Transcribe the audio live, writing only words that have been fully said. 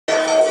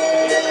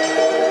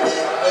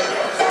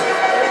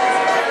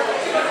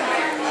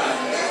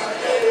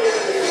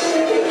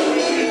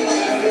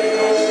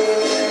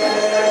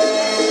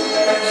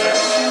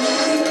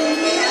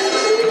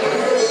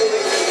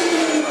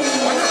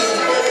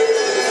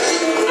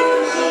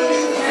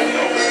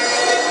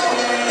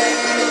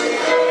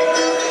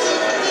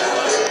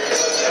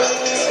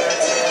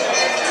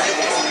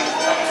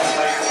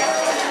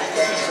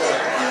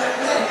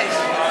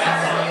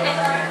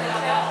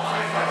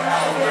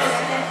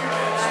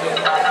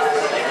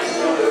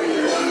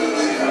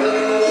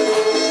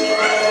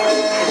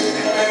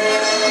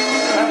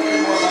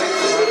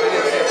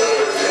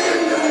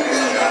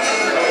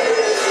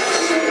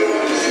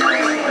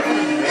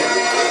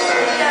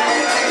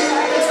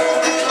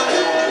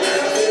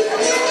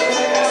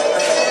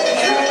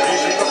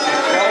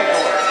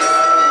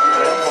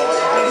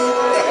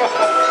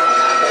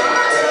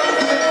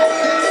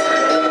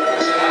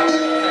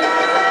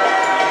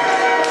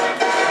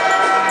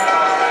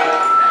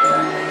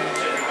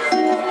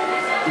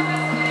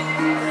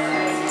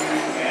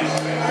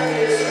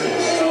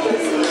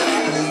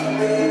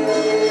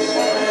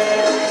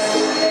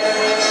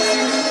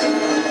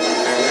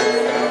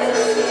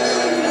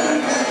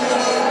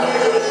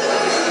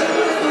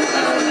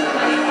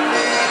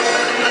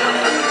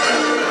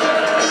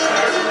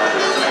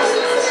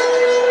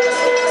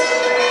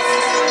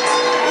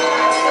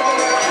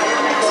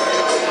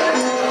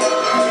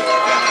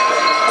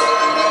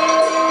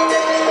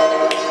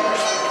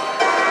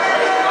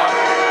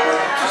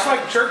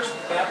like church,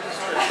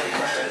 Baptist church.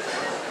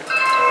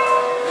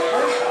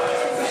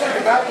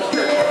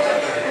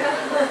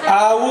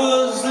 I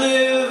was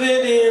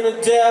living in a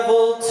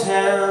devil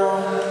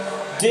town,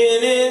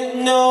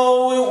 didn't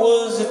know it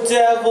was a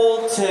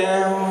devil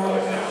town.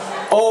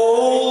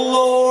 Oh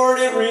Lord,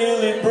 it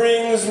really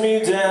brings me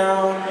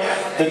down,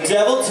 the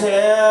devil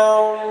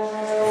town.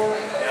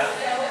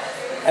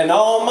 And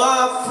all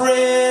my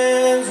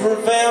friends were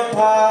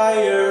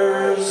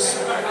vampires,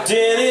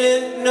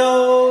 didn't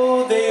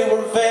know they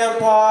were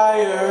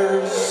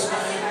vampires.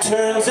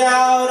 Turns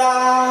out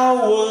I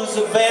was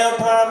a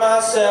vampire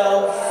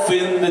myself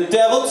in the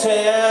devil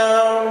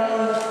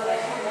town.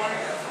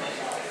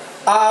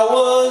 I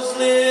was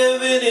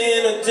living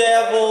in a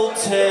devil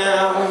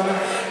town,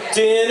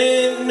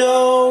 didn't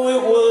know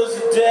it was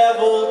a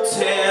devil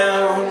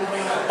town.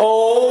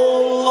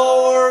 Oh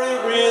Lord,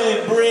 it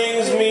really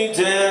brings me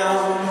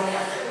down,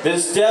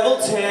 this devil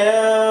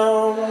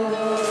town.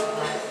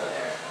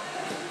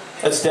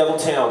 That's Devil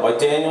Town by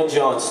Daniel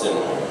Johnston.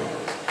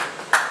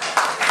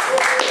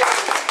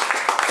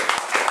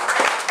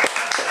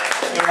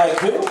 You're like,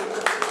 who?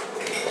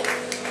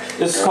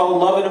 This is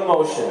called Love and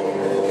Emotion.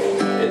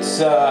 It's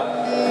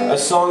a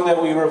song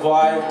that we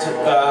revived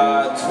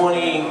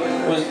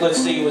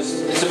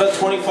it's about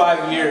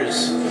 25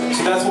 years.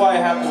 So that's why I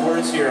have the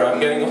words here. I'm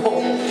getting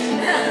old.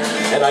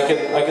 And I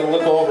can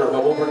look over,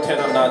 but we'll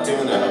pretend I'm not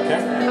doing that, okay?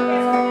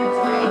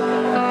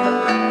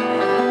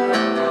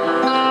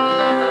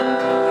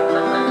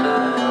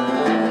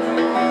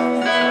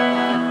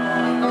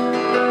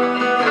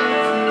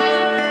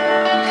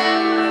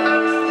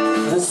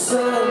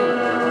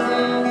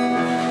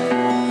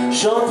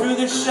 Shone through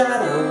the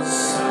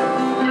shadows,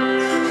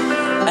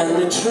 and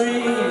the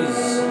trees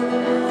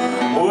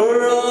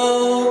were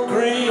all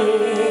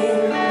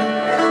green.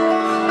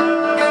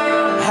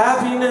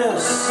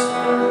 Happiness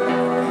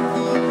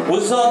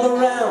was all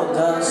around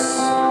us,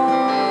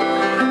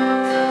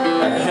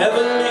 a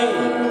heavenly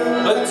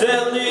but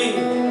deadly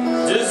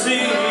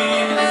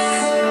disease.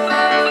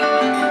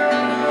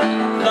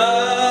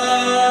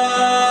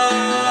 Love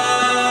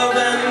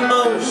and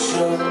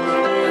emotion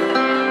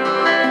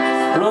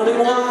running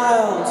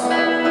wild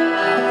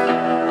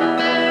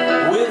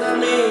with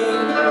me.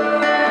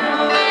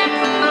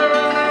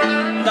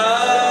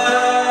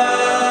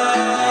 Love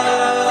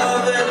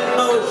and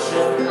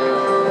emotion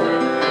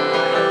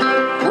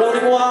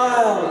running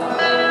wild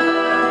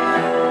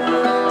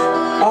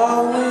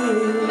are we.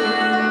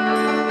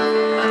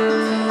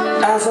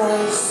 As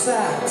I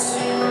sat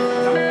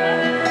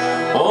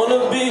on a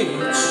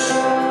beach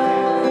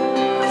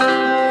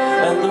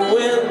and the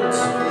wind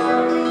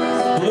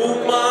blew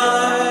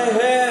my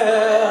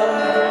hair,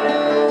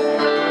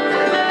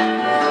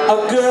 a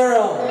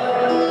girl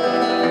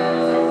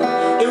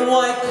in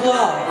white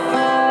cloth,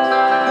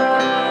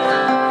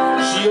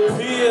 she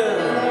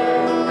appeared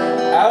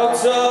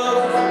out of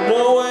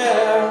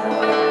nowhere.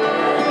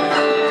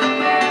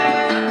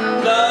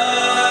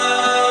 Love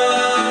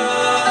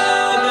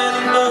and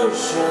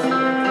emotion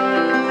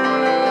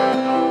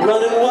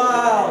running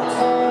wild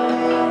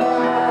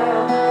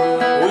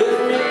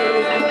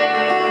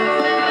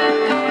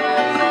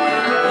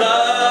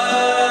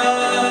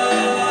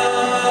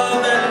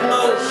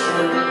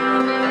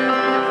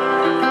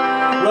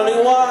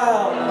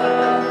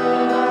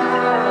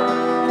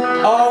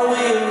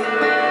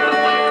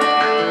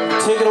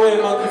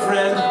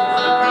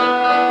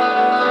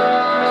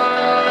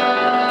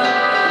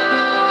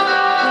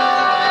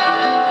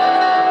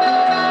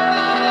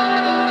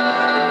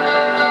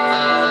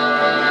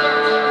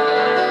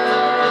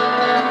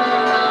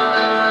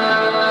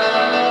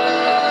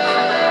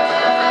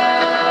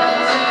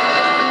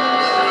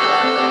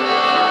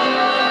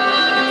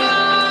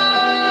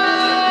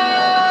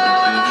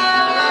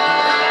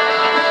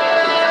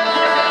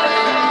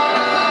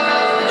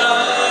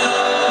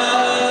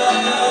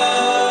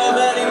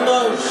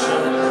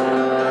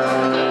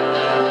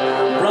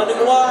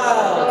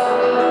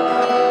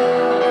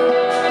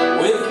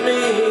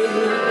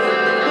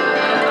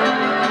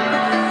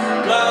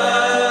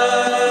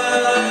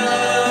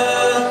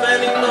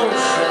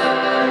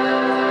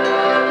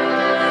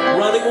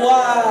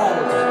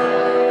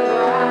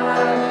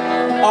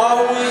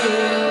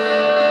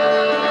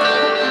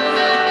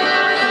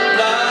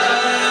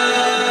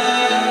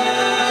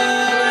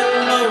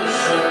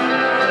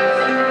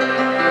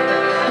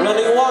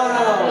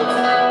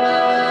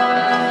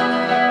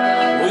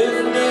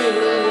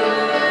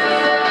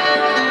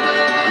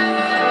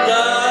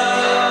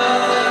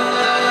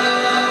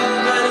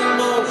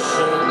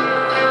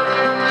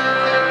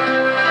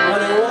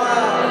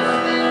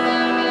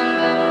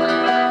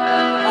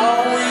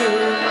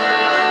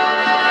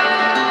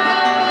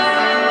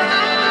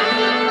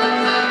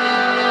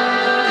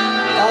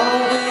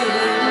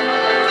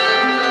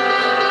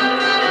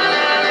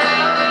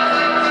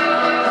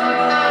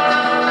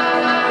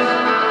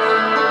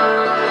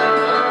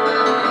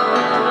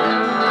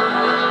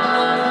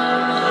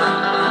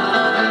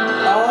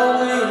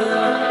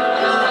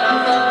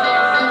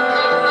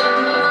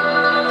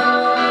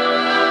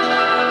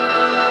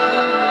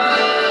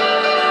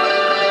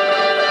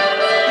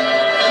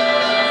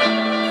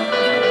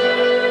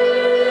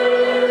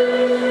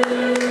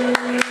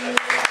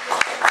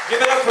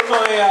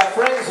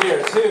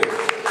there too.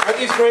 Aren't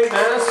these great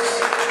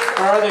masks?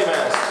 Or are they masks?